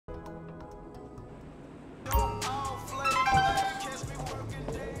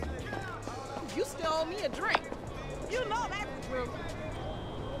me a drink. You know that's the truth.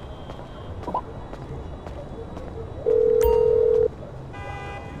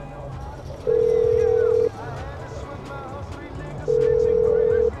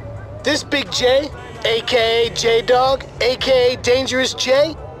 This Big J, a.k.a. J-Dog, a.k.a. Dangerous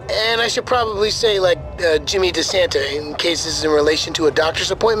J, and I should probably say, like, Jimmy DeSanta, in case this is in relation to a doctor's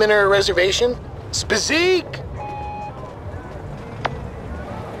appointment or a reservation. Spazik!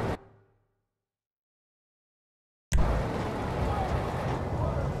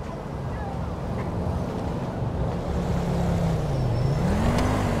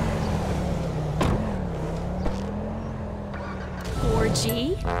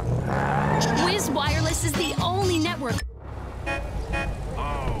 G? Wiz Wireless is the only network.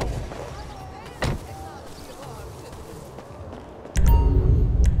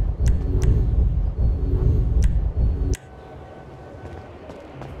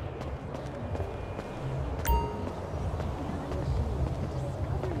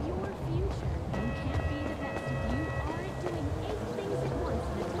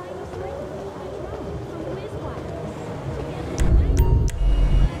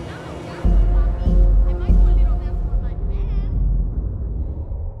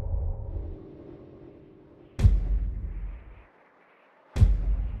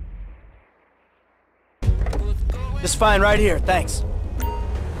 Just fine right here, thanks.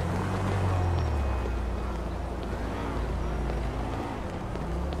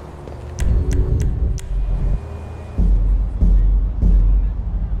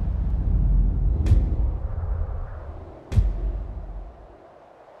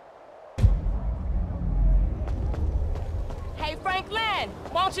 Hey, Franklin,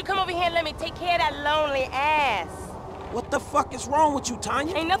 why don't you come over here and let me take care of that lonely ass? What the fuck is wrong with you,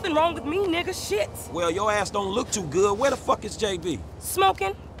 Tanya? Ain't nothing wrong with me, nigga, shit. Well, your ass don't look too good. Where the fuck is JB?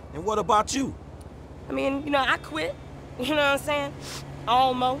 Smoking. And what about you? I mean, you know, I quit. You know what I'm saying?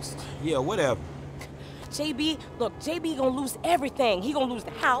 Almost. Yeah, whatever. JB, look, JB gonna lose everything. He gonna lose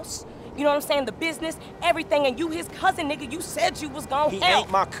the house, you know what I'm saying, the business, everything, and you his cousin, nigga, you said you was gonna help. He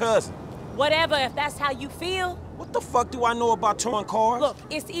ain't my cousin. Whatever, if that's how you feel. What the fuck do I know about towing cars? Look,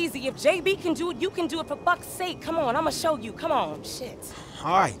 it's easy. If JB can do it, you can do it, for fuck's sake. Come on, I'ma show you. Come on, shit.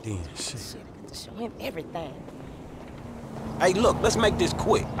 All right, then. Shit. I got to show him everything. Hey, look, let's make this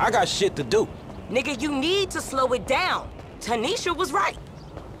quick. I got shit to do. Nigga, you need to slow it down. Tanisha was right.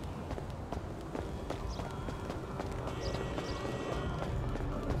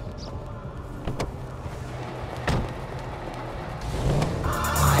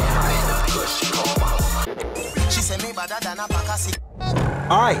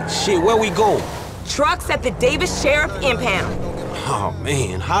 All right, shit, where we going? Trucks at the Davis Sheriff Impound. Oh,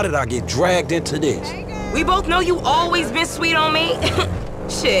 man, how did I get dragged into this? We both know you always been sweet on me.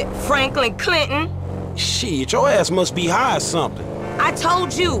 Shit, Franklin Clinton. Shit, your ass must be high or something. I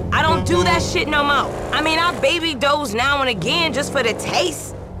told you, I don't do that shit no more. I mean, I baby doze now and again just for the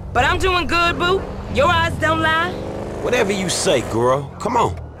taste. But I'm doing good, boo. Your eyes don't lie. Whatever you say, girl. Come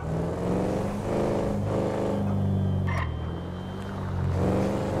on.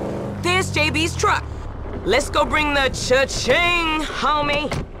 There's JB's truck. Let's go bring the cha-ching,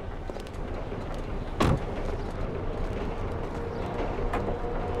 homie.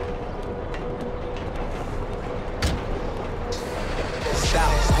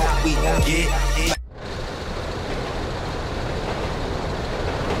 Stop, we get.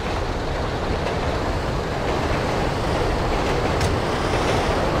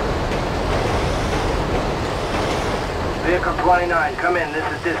 Vehicle 29, come in. This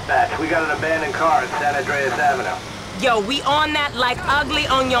is dispatch. We got an abandoned car at San Andreas Avenue. Yo, we on that like ugly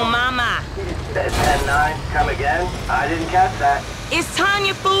on your mama. 10-9, come again? I didn't catch that. It's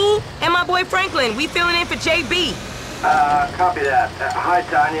Tanya, fool, and my boy Franklin. We filling in for JB. Copy that. Hi,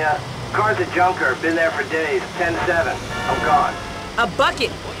 Tanya. Car's a junker. Been there for days. 10-7. I'm gone. A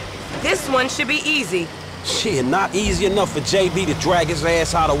bucket. This one should be easy. Shit, not easy enough for JB to drag his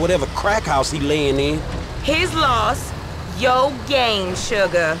ass out of whatever crack house he laying in. His loss, your gain,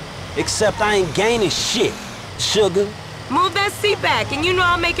 sugar. Except I ain't gaining shit, sugar. Move that seat back, and you know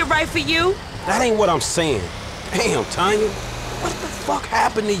I'll make it right for you. That ain't what I'm saying. Damn, Tanya. What the fuck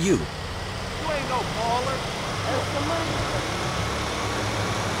happened to you? You ain't no baller. That's the money.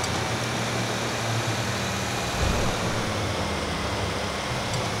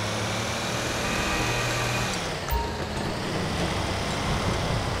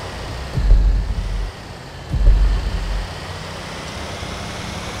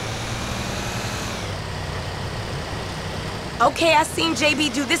 Okay, I seen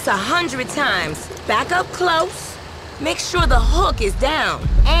JB do this 100 times. Back up close. Make sure the hook is down,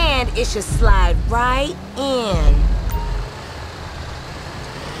 and it should slide right in.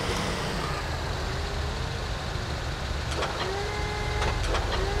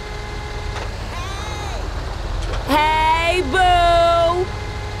 Hey, boo!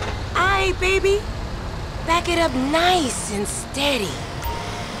 Aight, baby. Back it up nice and steady.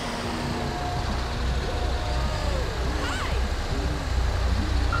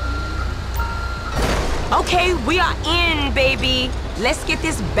 Okay, we are in, baby. Let's get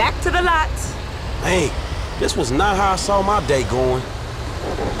this back to the lot. Hey, this was not how I saw my day going.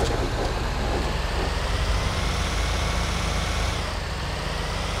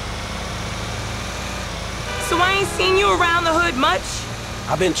 So I ain't seen you around the hood much?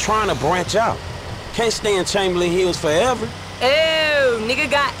 I've been trying to branch out. Can't stay in Chamberlain Hills forever. Oh,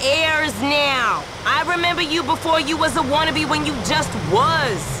 nigga got airs now. I remember you before you was a wannabe when you just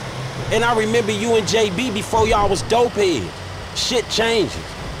was. And I remember you and JB before y'all was dope heads. Shit changes.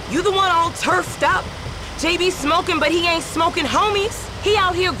 You the one all turfed up. JB smoking, but he ain't smoking homies. He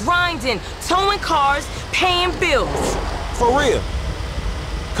out here grinding, towing cars, paying bills. For real.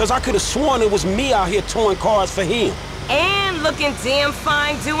 Cause I could've sworn it was me out here towing cars for him. And looking damn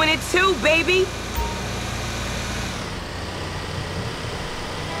fine doing it too, baby.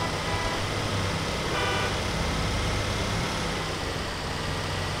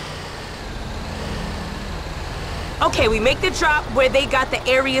 Okay, we make the drop where they got the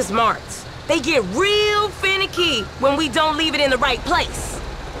areas marked. They get real finicky when we don't leave it in the right place.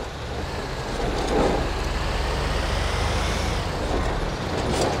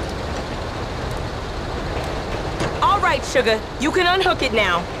 All right, sugar, you can unhook it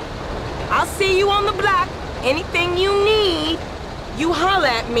now. I'll see you on the block. Anything you need, you holler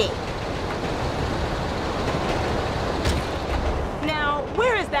at me. Now,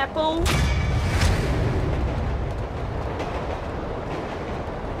 where is that fool?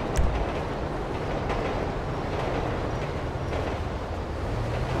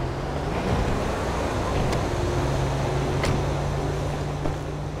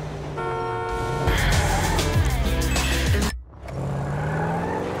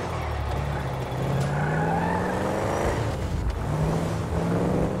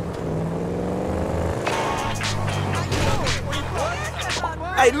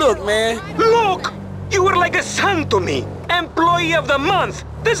 Hey, look, man. Look! You were like a son to me. Employee of the month.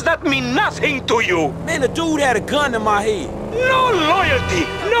 Does that mean nothing to you? Man, the dude had a gun in my head. No loyalty,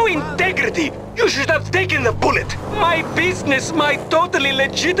 no integrity. You should have taken the bullet. My business, my totally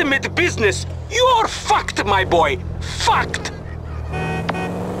legitimate business. You're fucked, my boy. Fucked.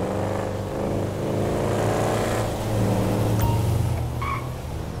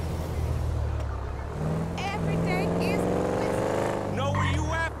 Know where you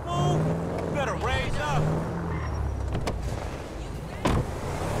at, fool? Better raise up.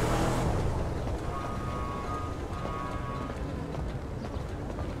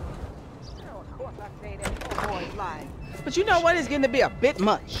 But you know what? It's getting to be a bit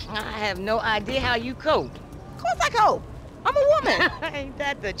much. I have no idea how you cope. Of course I cope. I'm a woman. Ain't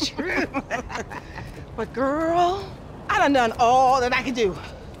that the truth? But girl, I done all that I can do.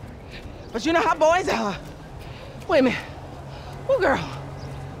 But you know how boys are. Wait a minute. Oh, girl.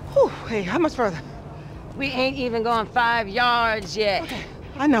 Whew, hey, how much further? We ain't even gone 5 yards yet. Okay,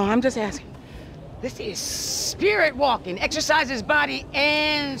 I know, I'm just asking. This is spirit walking. Exercises body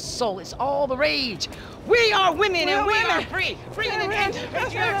and soul. It's all the rage. We are women and we are free. Free and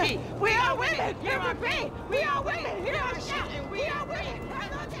patriarchy. We are women. You are free. We are women. You are shout. We are women.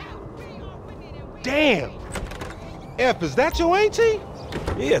 Damn! F, is that your auntie?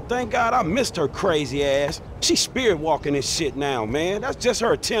 Yeah, thank God I missed her crazy ass. She's spirit walking this shit now, man. That's just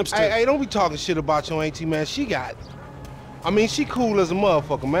her attempts to... Hey, don't be talking shit about your auntie, man. She cool as a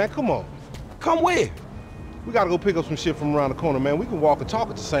motherfucker, man. Come on. Come where? We gotta go pick up some shit from around the corner, man. We can walk and talk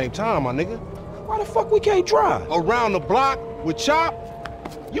at the same time, my nigga. Why the fuck we can't drive? Around the block with Chop?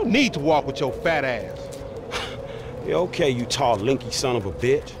 You need to walk with your fat ass. Yeah, okay, you tall, linky son of a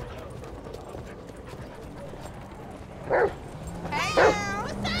bitch. Come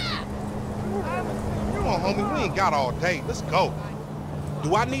on, homie, we ain't got all day. Let's go.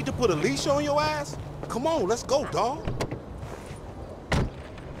 Do I need to put a leash on your ass? Come on, let's go, dawg.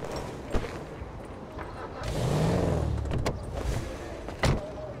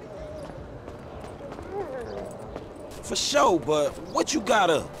 For sure, but what you got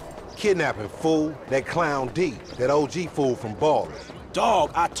up? Kidnapping, fool. That clown D. That OG fool from Ballers.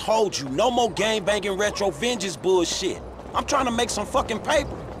 Dog, I told you, no more gang-banging retro vengeance bullshit. I'm trying to make some fucking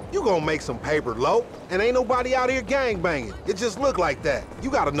paper. You gonna make some paper, Lo. And ain't nobody out here gang-banging. It just look like that. You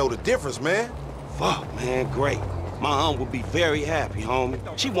gotta know the difference, man. Fuck, man, great. My aunt would be very happy, homie.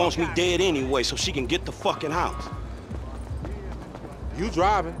 She wants me dead anyway so she can get the fucking house. You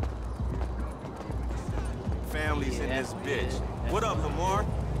driving. Families in this bitch. What up, Lamar?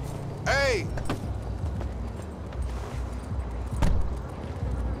 Hey!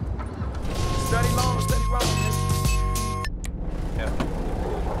 Steady long, steady rolling.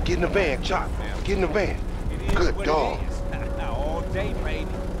 Get in the van, Chop. Get in the van. Good dog. All day, baby.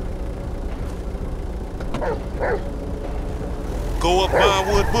 Go up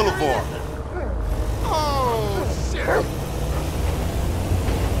Vinewood Boulevard. Oh, shit.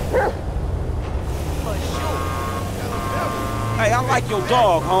 Hey, I like your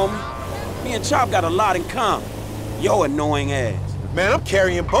dog, homie. Me and Chop got a lot in common. Yo annoying ass. Man, I'm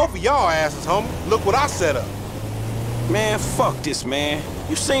carrying both of y'all asses, homie. Look what I set up. Man, fuck this, man.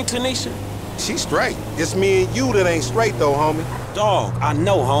 You seen Tanisha? She's straight. It's me and you that ain't straight, though, homie. Dog, I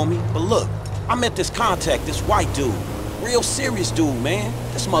know, homie. But look, I met this contact, this white dude. Real serious dude, man.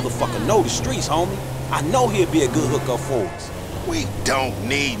 This motherfucker know the streets, homie. I know he'll be a good hookup for us. We don't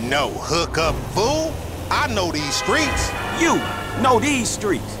need no hookup, fool. I know these streets. You know these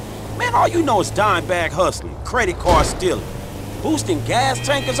streets. Man, all you know is dime bag hustling, credit card stealing, boosting gas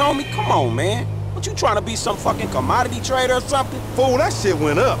tankers on me. Come on, man. What, you trying to be some fucking commodity trader or something? Fool, that shit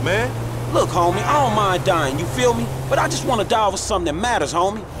went up, man. Look, homie, I don't mind dying, you feel me? But I just want to die over something that matters,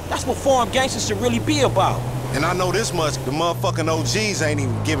 homie. That's what foreign gangsters should really be about. And I know this much, the motherfucking OGs ain't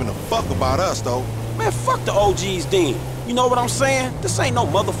even giving a fuck about us, though. Man, fuck the OGs then. You know what I'm saying? This ain't no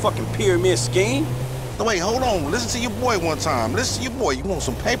motherfucking pyramid scheme. No, wait, hold on. Listen to your boy one time. Listen to your boy. You want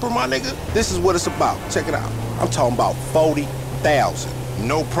some paper, my nigga? This is what it's about. Check it out. I'm talking about 40,000.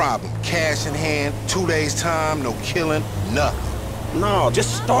 No problem. Cash in hand, 2 days time, no killing, nothing. No,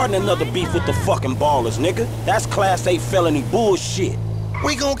 just starting another beef with the fucking ballers, nigga. That's Class A felony bullshit.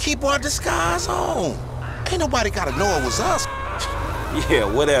 We gonna keep our disguise on. Ain't nobody gotta know it was us. Yeah,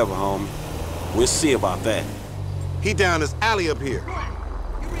 whatever, homie. We'll see about that. He down this alley up here.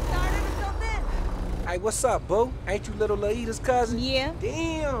 Hey, what's up, boo? Ain't you little Laida's cousin? Yeah.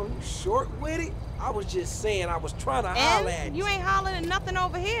 Damn, you short with it? I was just saying I was trying to holler at you. Ain't hollering at nothing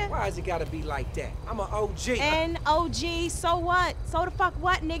over here. Why is it gotta be like that? I'm an OG. And OG, so what? So the fuck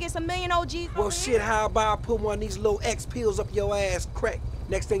what, nigga? It's a million OGs. Well, shit, how about I put one of these little X pills up your ass crack?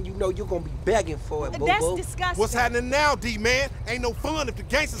 Next thing you know, you're gonna be begging for it, boo-boo. That's disgusting. What's happening now, D-man? Ain't no fun if the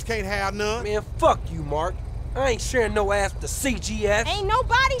gangsters can't have none. Man, fuck you, Mark. I ain't sharing no ass with the CGF. Ain't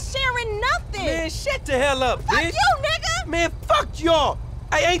nobody sharing nothing. Man, shut the hell up, fuck bitch. Fuck you, nigga. Man, fuck y'all.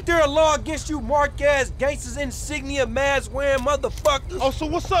 Hey, ain't there a law against you mark-ass gangsters, insignia, mask-wearing motherfuckers? Oh, so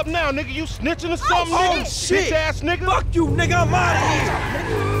what's up now, nigga? You snitching or something, nigga? Oh, shit. Bitch-ass nigga. Fuck you, nigga. I'm out of here.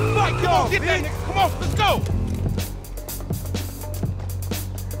 Fuck y'all, get that nigga. Come on, let's go.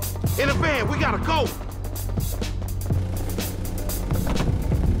 In the van, we gotta go.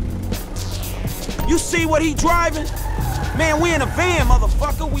 You see what he driving? Man, we in a van,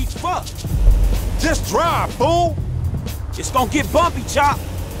 motherfucker. We fucked. Just drive, fool. It's gonna get bumpy, Chop.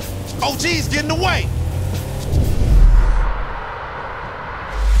 OG's getting away.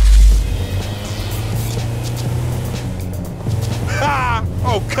 Ha!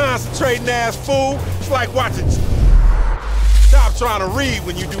 Oh, concentrating ass fool. It's like watching. Stop trying to read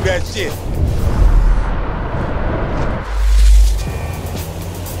when you do that shit.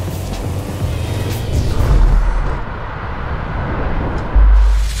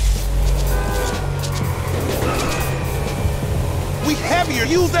 We heavier.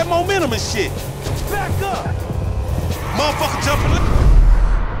 Use that momentum and shit. Back up. Motherfucker jumping.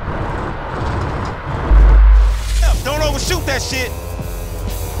 Don't overshoot that shit.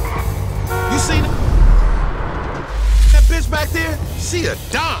 You seen it? That bitch back there? She a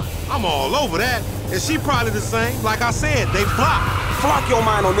dime. I'm all over that. And she probably the same. Like I said, they block. Flock your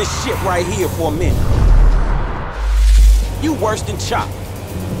mind on this shit right here for a minute. You worse than Chop.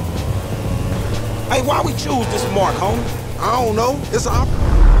 Hey, why we choose this mark, homie? I don't know. It's an opportunity.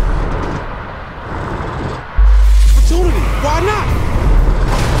 Why not?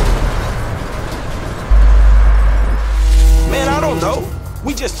 Man, I don't know.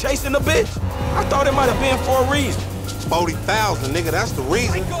 We just chasing the bitch. I thought it might have been for a reason. 40,000, nigga, that's the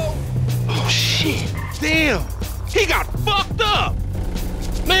reason. Oh, shit. Damn, he got fucked up.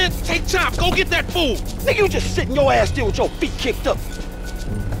 Man, hey, Chop, go get that fool. Nigga, you just sitting your ass still with your feet kicked up.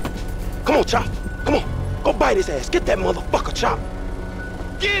 Come on, Chop. Come on. Go bite his ass. Get that motherfucker, Chop.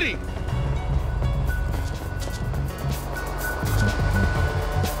 Get him.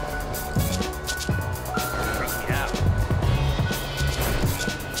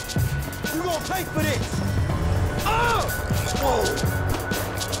 You gonna pay for this. Oh! Whoa.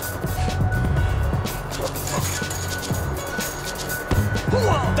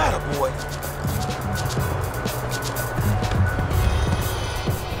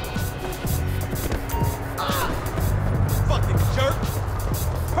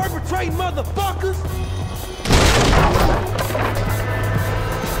 right, motherfuckers!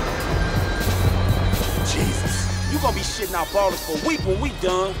 Jesus. You gonna be shitting out ballers for a week when we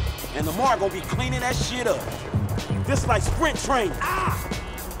done, and Lamar gonna be cleaning that shit up. This like sprint training. Ah!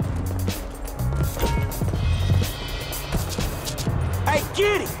 Hey,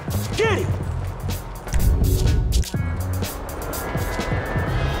 get it! Get it!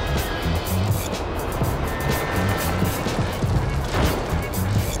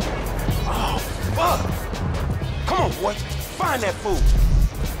 Oh, fuck! Come on, boy. Find that fool.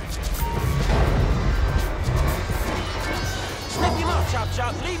 Snip him up, Chop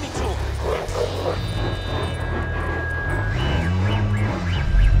Chop. Lead me to him.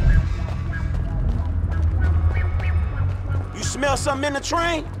 You smell something in the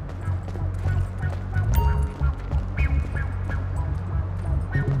train?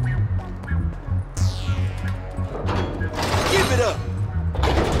 Give it up.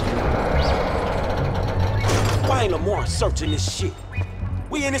 Why ain't Lamar searching this shit?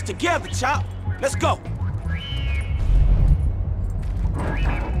 We in this together, Chop. Let's go.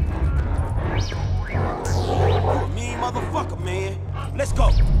 Mean motherfucker, man. Let's go.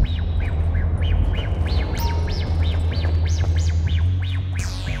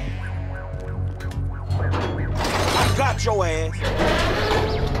 I got your ass.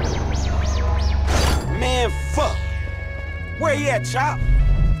 Man, fuck. Where he at, Chop?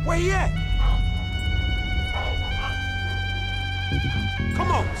 Where he at?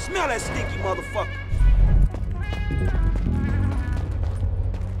 Come on, smell that stinky motherfucker.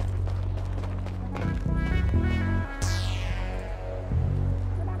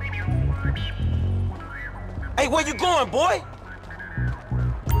 Hey, where you going, boy?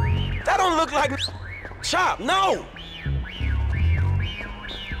 That don't look like Chop, no!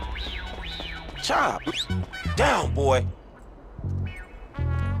 Chop, down, boy.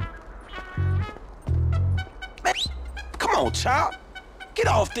 Man, come on, Chop. Get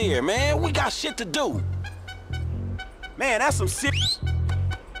off there, man. We got shit to do. Man, that's some shit.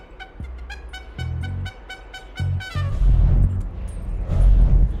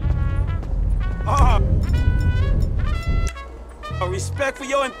 Respect for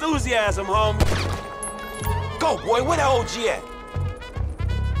your enthusiasm, homie. Go, boy. Where the OG at?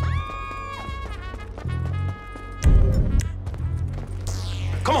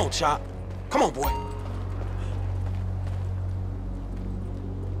 Come on, Chop. Come on, boy.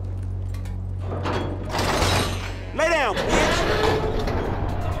 Lay down, bitch.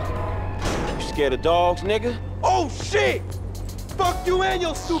 You scared of dogs, nigga? Oh, shit! Fuck you and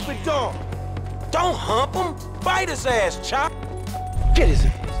your stupid dog! Don't hump him. Bite his ass, Chop. Get his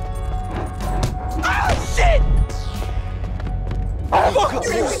ass. Ah, shit! Fuck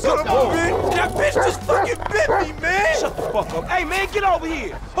you, son of a bitch! That bitch just fucking bit me, man! Shut the fuck up. Hey, man, get over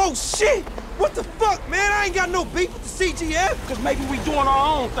here! Oh, shit! What the fuck, man? I ain't got no beef with the CGF. Cause maybe we doing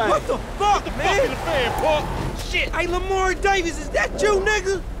our own thing. What the fuck, man? Fuck in the fan, punk! Shit! Hey, Lamar Davis, is that you,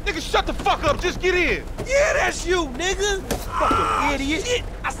 nigga? Nigga, shut the fuck up. Just get in. Yeah, that's you, nigga. Fucking idiot. Shit.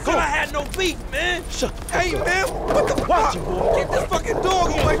 I said I had no beef, man. Shut the fuck up. Hey, man, what the fuck? Get this fucking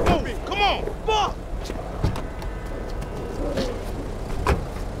dog away from me. Come on. Fuck.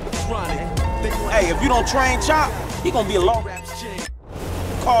 Hey, if you don't train Chop, he gonna be a long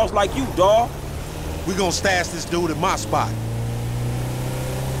cars like you, dawg. We gonna stash this dude at my spot.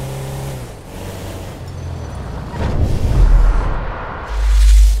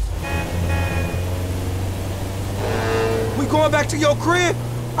 We going back to your crib?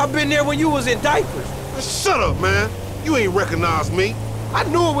 I've been there when you was in diapers. Shut up, man. You ain't recognize me. I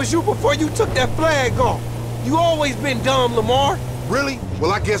knew it was you before you took that flag off. You always been dumb, Lamar. Really?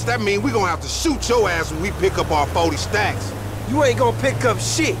 Well, I guess that means we gonna have to shoot your ass when we pick up our 40 stacks. You ain't gonna pick up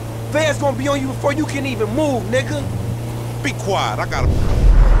shit. Feds gonna be on you before you can even move, nigga. Be quiet, I gotta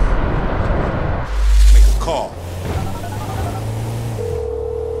make a call.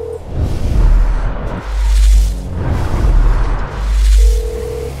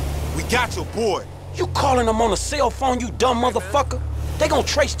 We got your boy. You calling them on a cell phone, you dumb motherfucker? They gonna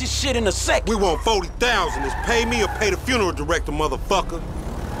trace this shit in a sec. We want 40,000. It's pay me or pay the funeral director, motherfucker.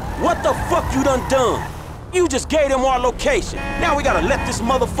 What the fuck you done? You just gave them our location. Now we gotta let this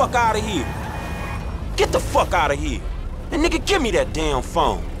motherfucker out of here. Get the fuck out of here. And nigga, give me that damn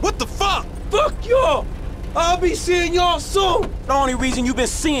phone. What the fuck? Fuck y'all. I'll be seeing y'all soon. The only reason you been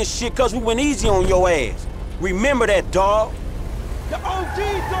seeing shit cause we went easy on your ass. Remember that, dawg. The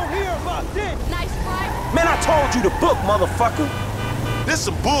OGs don't hear about this. Nice fight. Man, I told you to book, motherfucker. This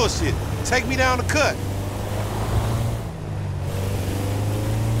some bullshit. Take me down the cut.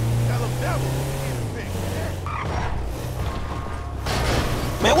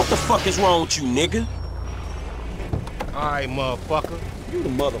 Man, what the fuck is wrong with you, nigga? All right, motherfucker. You the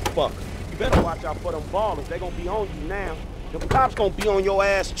motherfucker. You better watch out for them ballers. They gonna be on you now. Them cops gonna be on your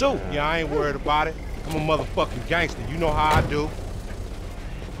ass, too. Yeah, I ain't worried about it. I'm a motherfucking gangster. You know how I do.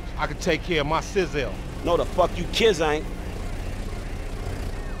 I can take care of my sizzle. No, the fuck you kids ain't.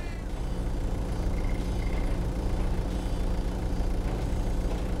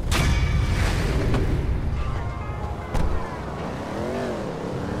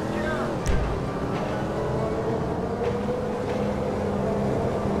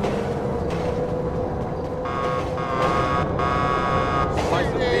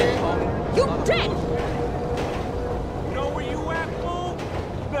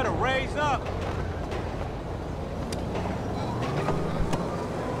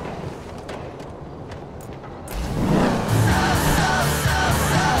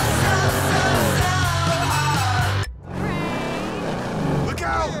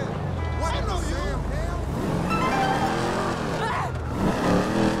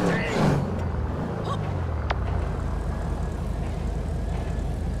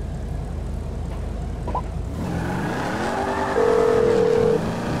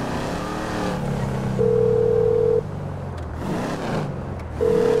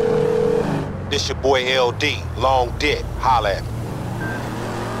 This your boy LD, Long Dick, holla at me.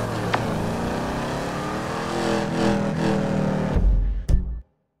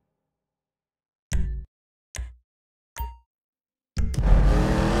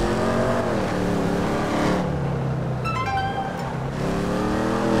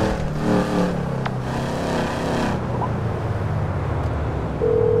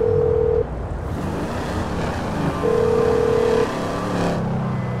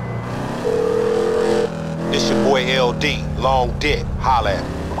 This your boy LD, Long Dick, holla at me.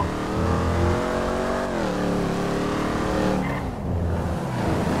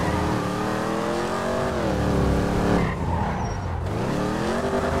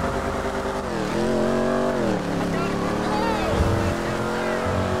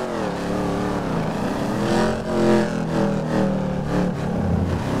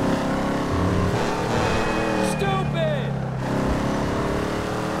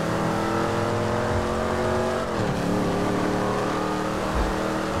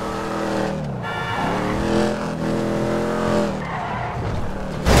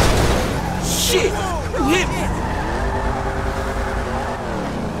 Shit! You hit me!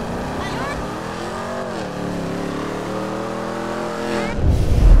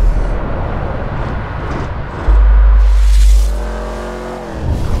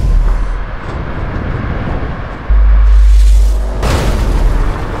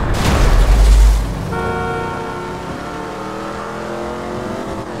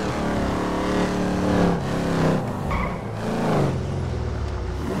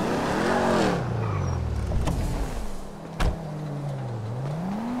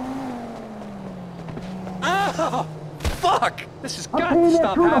 Oh, fuck! This has got to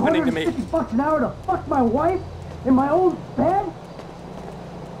stop happening to me. $150 an hour to fuck my wife in my own bed?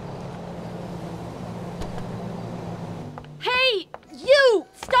 Hey, you!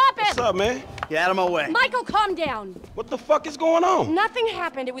 Stop it! What's up, man? Get out of my way. Michael, calm down. What the fuck is going on? Nothing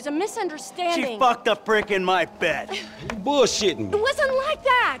happened. It was a misunderstanding. She fucked a prick in my bed. You bullshitting It me. wasn't like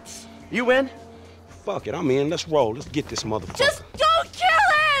that. You in? Fuck it, I'm in. Let's roll. Let's get this motherfucker. Just don't kill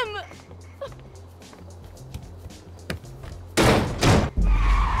him!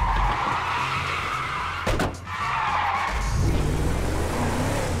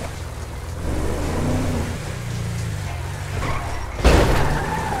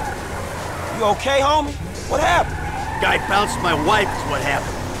 You okay, homie? What happened? Guy bounced my wife is what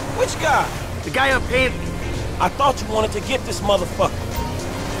happened. Which guy? The guy who paid me. I thought you wanted to get this motherfucker.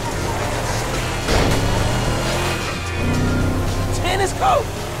 Tennis coat?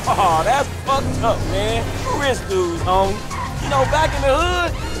 Oh, that's fucked up, man. Wrist dudes, homie. You know, back in the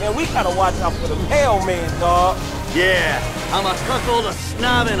hood, man, we gotta watch out for the mailman, dog. Yeah, I'm a cuckold, a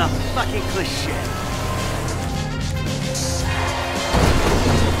snob, and a fucking cliche.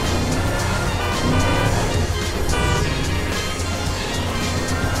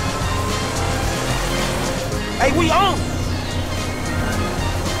 Hey, we on!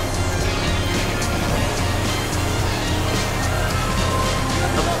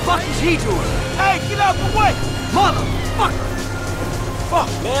 The fuck is he doing? Hey, get out the way! Motherfucker! Fuck,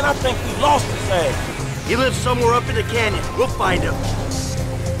 man, I think we lost his ass. He lives somewhere up in the canyon. We'll find him.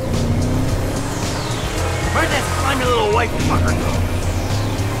 Where'd that slimy little white fucker go?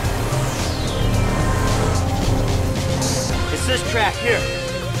 It's this track here.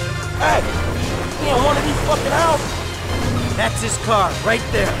 Hey, he in one of these fucking houses. That's his car, right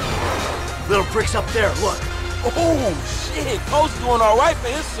there. Little prick's up there, look. Oh, shit. Coach doing all right for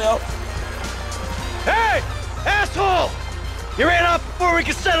himself. Hey! Asshole! You ran off before we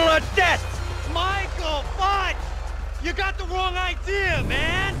could settle our debts! Michael, what? You got the wrong idea,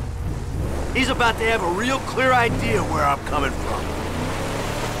 man! He's about to have a real clear idea where I'm coming from.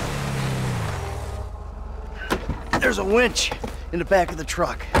 There's a winch in the back of the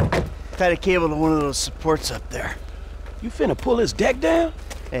truck. Tied a cable to one of those supports up there. You finna pull his deck down?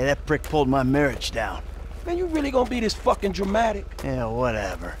 Hey, that prick pulled my marriage down. Man, you really gonna be this fucking dramatic? Yeah,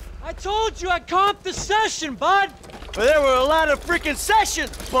 whatever. I told you I'd comp the session, bud! Well, there were a lot of freaking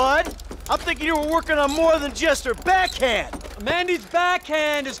sessions, bud! I'm thinking you were working on more than just her backhand. Mandy's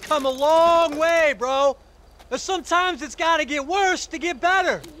backhand has come a long way, bro. But sometimes it's gotta get worse to get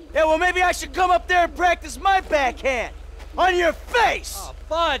better. Yeah, well, maybe I should come up there and practice my backhand. On your face! Oh,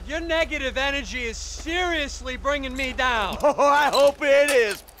 bud, your negative energy is seriously bringing me down. Oh, I hope it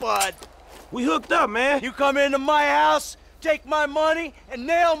is, bud. We hooked up, man. You come into my house, take my money, and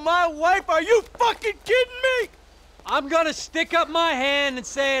nail my wife? Are you fucking kidding me? I'm gonna stick up my hand and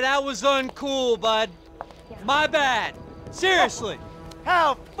say that was uncool, bud. My bad. Seriously.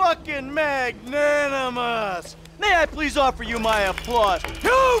 How fucking magnanimous! May I please offer you my applause?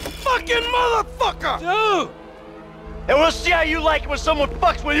 You fucking motherfucker! Dude! And we'll see how you like it when someone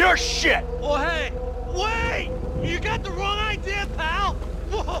fucks with your shit! Oh, hey! Wait! You got the wrong idea, pal!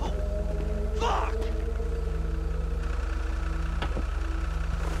 Whoa! Fuck!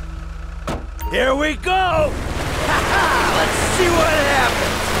 Here we go! Ha-ha! Let's see what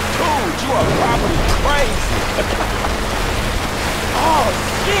happens! Dude, you are probably crazy. Oh,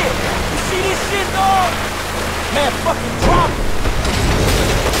 shit! You see this shit, dog? Man, fucking drop it!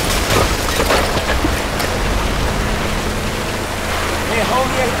 Man,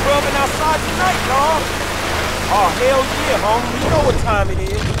 homie ain't grubbing outside tonight, dog. Oh, hell yeah, homie. You know what time it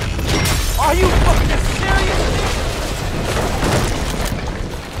is. Are you fucking serious?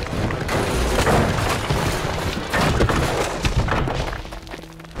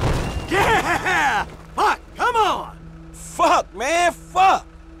 Yeah! Fuck, come on! Fuck, man, fuck!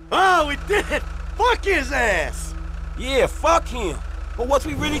 Oh, we did it! Fuck his ass! Yeah, fuck him. But was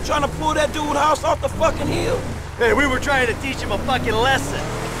we really trying to pull that dude's house off the fucking hill? Hey, we were trying to teach him a fucking lesson.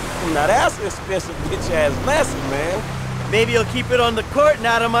 Now that's an expensive bitch-ass lesson, man. Maybe he'll keep it on the court and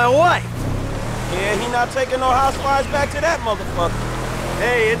out of my wife. Yeah, he not taking no housewives back to that motherfucker.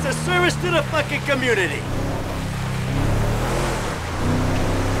 Hey, it's a service to the fucking community.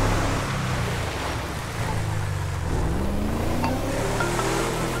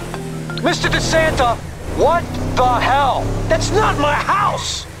 Mr. DeSanta, what the hell? That's not my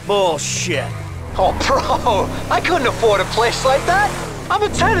house! Bullshit. Oh, bro, I couldn't afford a place like that. I'm a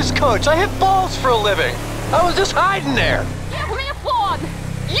tennis coach. I hit balls for a living. I was just hiding there. Give me a phone!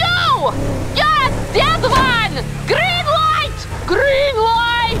 You! Yes, that one! Green light! Green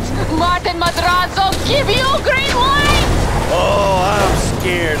light! Martin Madrazo, give you green light! Oh, I'm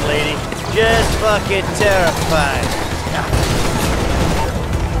scared, lady. Just fucking terrified.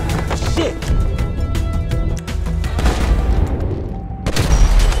 Shit!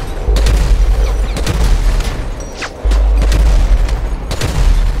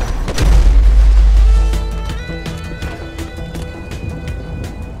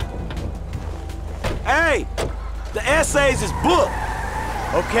 Hey! The essays is booked!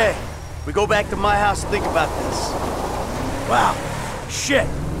 Okay, we go back to my house and think about this. Wow, shit,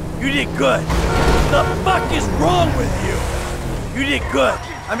 you did good. What the fuck is wrong with you? You did good.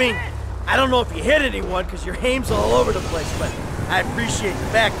 I mean, I don't know if you hit anyone because your aim's all over the place, but I appreciate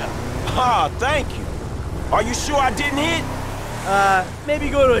the backup. Ah, thank you. Are you sure I didn't hit? Maybe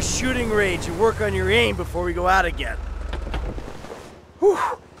go to a shooting range and work on your aim before we go out again. Whew.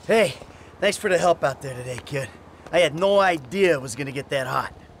 Hey, thanks for the help out there today, kid. I had no idea it was gonna get that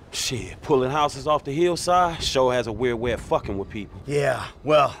hot. Shit, pulling houses off the hillside sure has a weird way of fucking with people. Yeah,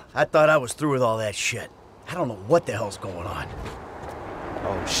 well, I thought I was through with all that shit. I don't know what the hell's going on.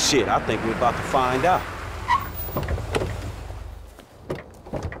 Oh shit, I think we're about to find out.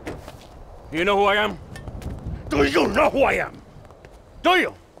 You know who I am? Do you know who I am? Do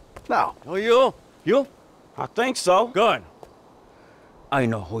you? No. Oh, you? You? I think so. Good. I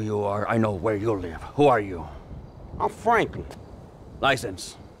know who you are. I know where you live. Who are you? I'm Franklin.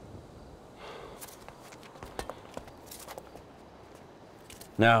 License.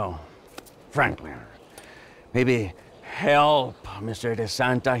 Now, Franklin, maybe help Mr.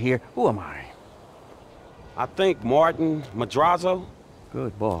 DeSanta here. Who am I? I think Martin Madrazo.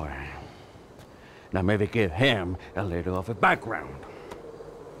 Good boy. Now maybe give him a little of a background.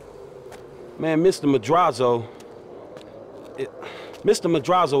 Man, Mr. Madrazo, Mr.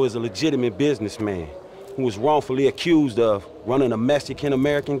 Madrazo is a legitimate businessman who was wrongfully accused of running a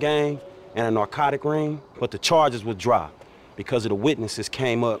Mexican-American gang and a narcotic ring, but the charges were dropped because of the witnesses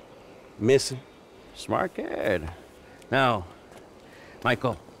came up missing. Smart kid. Now,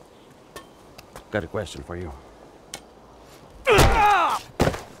 Michael, got a question for you.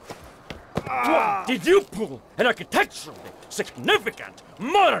 Did you pull an architecturally significant,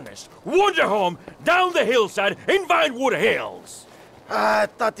 modernist wonder home down the hillside in Vinewood Hills? I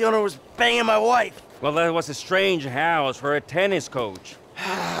thought the owner was banging my wife. Well, that was a strange house for a tennis coach.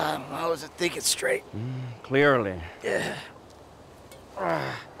 I wasn't thinking straight. Clearly. Yeah.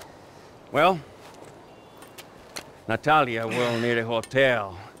 Well, Natalia will need a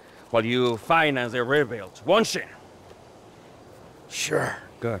hotel while you finance the rebuild, won't she? Sure.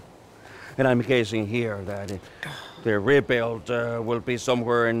 Good. And I'm guessing here that the rebuild will be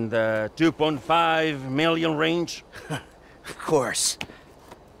somewhere in the 2.5 million range? Of course.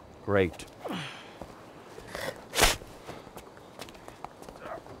 Great.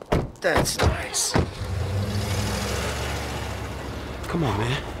 That's nice. Come on,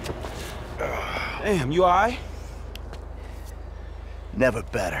 man. Damn, you all right? Never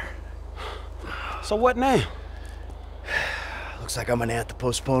better. So what now? Looks like I'm gonna have to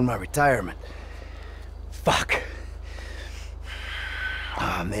postpone my retirement. Fuck.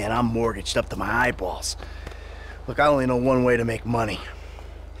 Oh man, I'm mortgaged up to my eyeballs. Look, I only know one way to make money.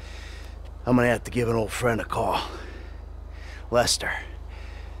 I'm gonna have to give an old friend a call. Lester.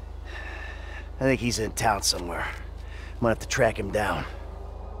 I think he's in town somewhere. I'm gonna have to track him down.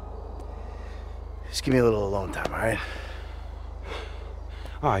 Just give me a little alone time, all right?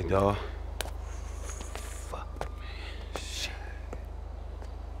 All right, dawg.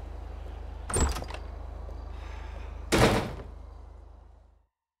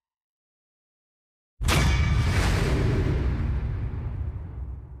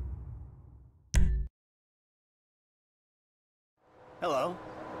 Hello.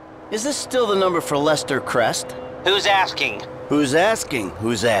 Is this still the number for Lester Crest? Who's asking? Who's asking?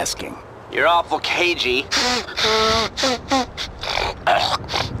 Who's asking? You're awful cagey.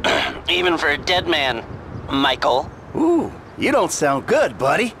 Even for a dead man, Michael. Ooh, you don't sound good,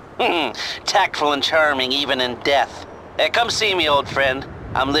 buddy. Tactful and charming even in death. Come see me, old friend.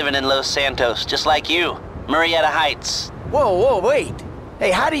 I'm living in Los Santos, just like you. Murrieta Heights. Whoa, wait.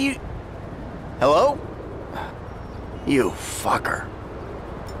 Hey, how do you... Hello? You fucker.